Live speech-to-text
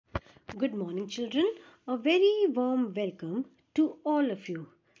Good morning, children. A very warm welcome to all of you.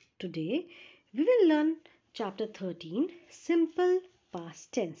 Today, we will learn chapter 13 Simple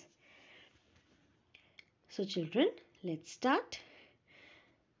Past Tense. So, children, let's start.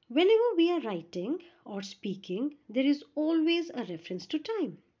 Whenever we are writing or speaking, there is always a reference to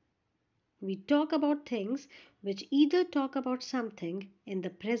time. We talk about things which either talk about something in the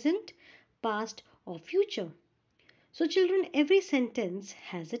present, past, or future. So, children, every sentence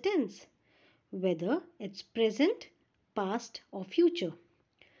has a tense, whether it's present, past, or future.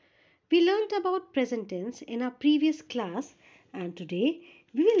 We learned about present tense in our previous class, and today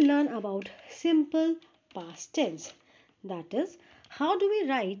we will learn about simple past tense. That is, how do we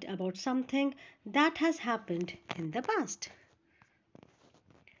write about something that has happened in the past?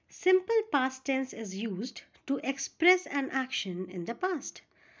 Simple past tense is used to express an action in the past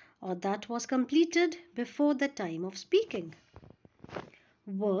or that was completed before the time of speaking.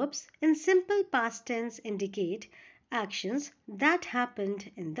 Verbs in simple past tense indicate actions that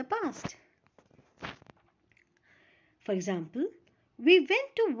happened in the past. For example, we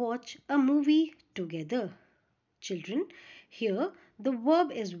went to watch a movie together. Children, here the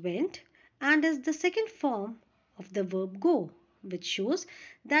verb is went and is the second form of the verb go, which shows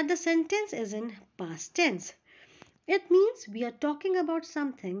that the sentence is in past tense. It means we are talking about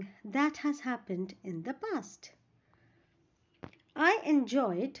something that has happened in the past. I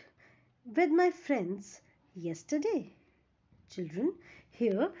enjoyed with my friends yesterday. Children,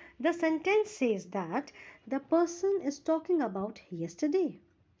 here the sentence says that the person is talking about yesterday.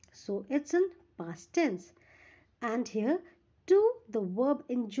 So it's in past tense. And here too the verb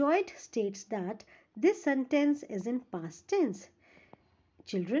enjoyed states that this sentence is in past tense.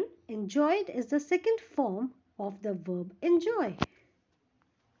 Children, enjoyed is the second form of the verb enjoy.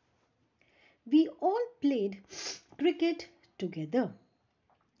 We all played cricket together.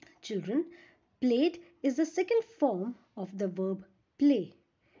 Children, played is the second form of the verb play.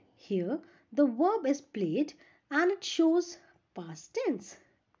 Here, the verb is played and it shows past tense.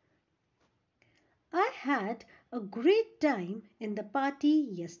 I had a great time in the party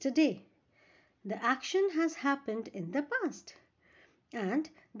yesterday. The action has happened in the past and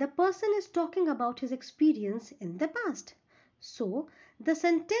the person is talking about his experience in the past. So, the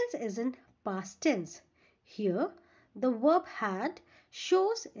sentence is in past tense. Here, the verb had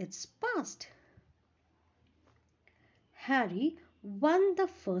shows its past. Harry won the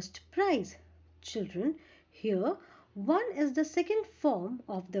first prize. Children, here won is the second form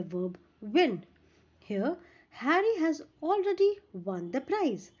of the verb win. Here, Harry has already won the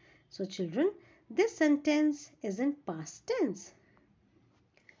prize. So, children, this sentence is in past tense.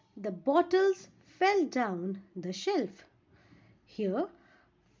 The bottles fell down the shelf. Here,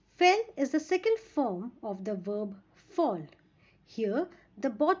 fell is the second form of the verb fall. Here, the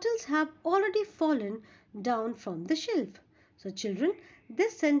bottles have already fallen down from the shelf. So, children,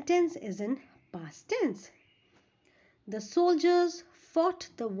 this sentence is in past tense. The soldiers fought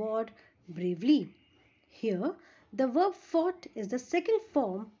the war bravely. Here, the verb fought is the second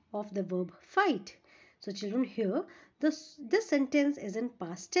form of the verb fight. So, children, here this sentence is in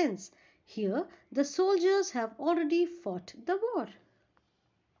past tense. Here, the soldiers have already fought the war.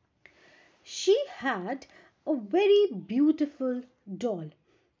 She had a very beautiful doll.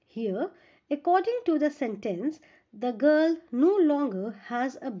 Here, according to the sentence, the girl no longer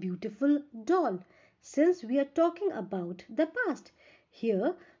has a beautiful doll since we are talking about the past.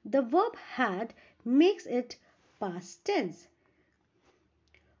 Here, the verb had makes it past tense.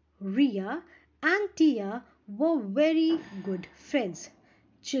 Ria and Tia were very good friends.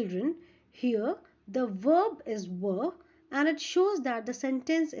 Children, here the verb is were and it shows that the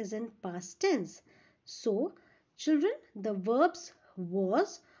sentence is in past tense. So, children, the verbs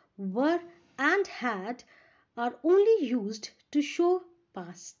was, were, and had are only used to show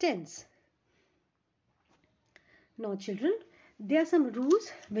past tense. Now, children, there are some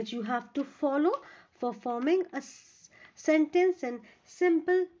rules which you have to follow for forming a sentence in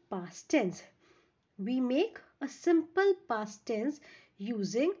simple past tense. We make a simple past tense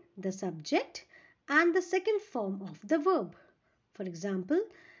using the subject and the second form of the verb. For example,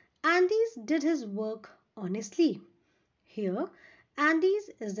 Andes did his work honestly. Here,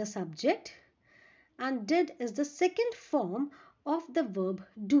 Andes is the subject and did is the second form of the verb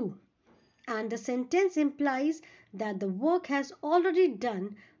do. And the sentence implies that the work has already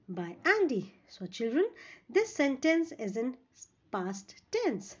done by Andy. So, children, this sentence is in past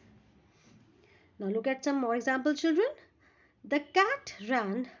tense. Now, look at some more example, children. The cat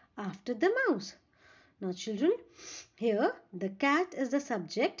ran after the mouse. Now, children, here the cat is the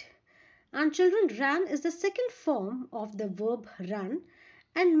subject and children ran is the second form of the verb run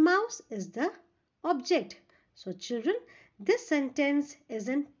and mouse is the object. So children, this sentence is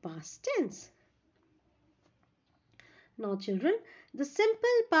in past tense. Now children, the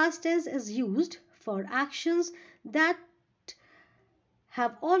simple past tense is used for actions that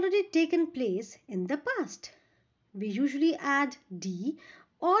have already taken place in the past. We usually add d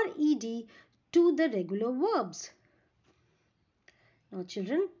or ed to the regular verbs. Now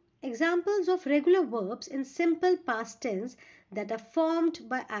children, examples of regular verbs in simple past tense that are formed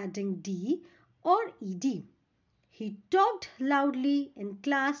by adding d or ed. He talked loudly in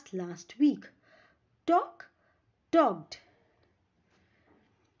class last week. Talk, talked.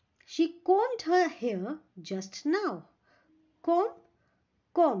 She combed her hair just now. Comb,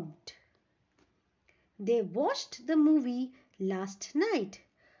 combed. They watched the movie last night.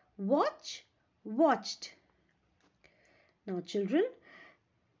 Watch, watched. Now children,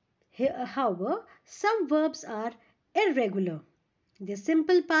 here, however, some verbs are irregular. Their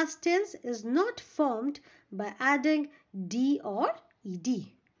simple past tense is not formed by adding d or ed.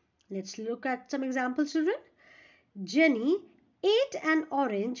 Let's look at some examples, children. Jenny ate an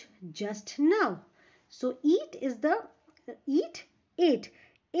orange just now. So eat, ate.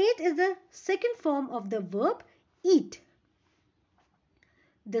 Ate is the second form of the verb eat.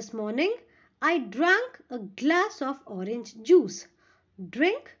 This morning I drank a glass of orange juice.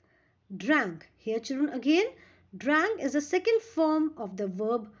 Drink, drank. Here children, again drank is the second form of the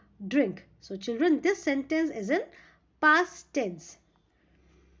verb drink. So children, this sentence is in past tense.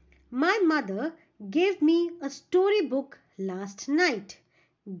 My mother gave me a storybook last night.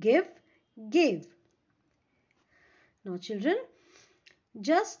 Give, gave. Now children,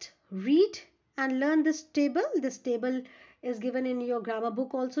 just read and learn this table. This table is given in your grammar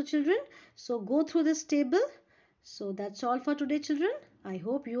book also, children. So go through this table. So that's all for today, children. I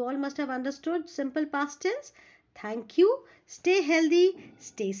hope you all must have understood simple past tense. Thank you. Stay healthy,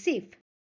 stay safe.